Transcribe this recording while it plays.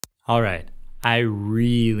All right, I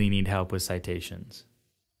really need help with citations.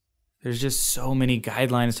 There's just so many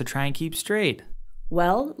guidelines to try and keep straight.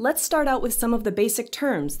 Well, let's start out with some of the basic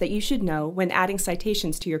terms that you should know when adding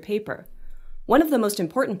citations to your paper. One of the most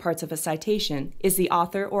important parts of a citation is the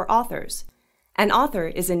author or authors. An author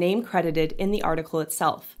is a name credited in the article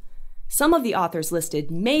itself. Some of the authors listed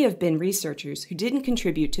may have been researchers who didn't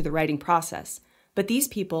contribute to the writing process, but these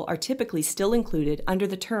people are typically still included under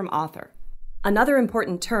the term author. Another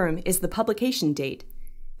important term is the publication date.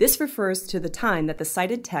 This refers to the time that the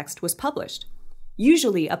cited text was published.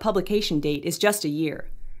 Usually, a publication date is just a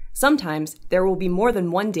year. Sometimes, there will be more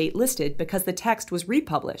than one date listed because the text was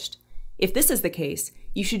republished. If this is the case,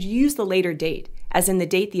 you should use the later date, as in the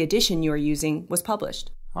date the edition you are using was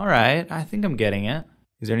published. All right, I think I'm getting it.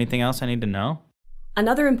 Is there anything else I need to know?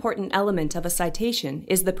 Another important element of a citation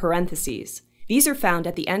is the parentheses. These are found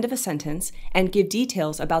at the end of a sentence and give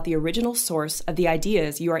details about the original source of the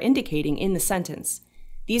ideas you are indicating in the sentence.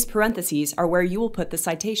 These parentheses are where you will put the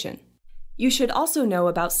citation. You should also know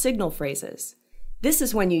about signal phrases. This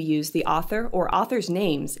is when you use the author or authors'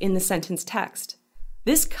 names in the sentence text.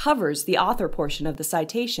 This covers the author portion of the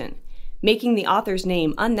citation, making the author's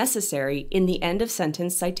name unnecessary in the end of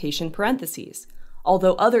sentence citation parentheses,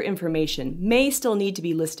 although other information may still need to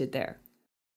be listed there.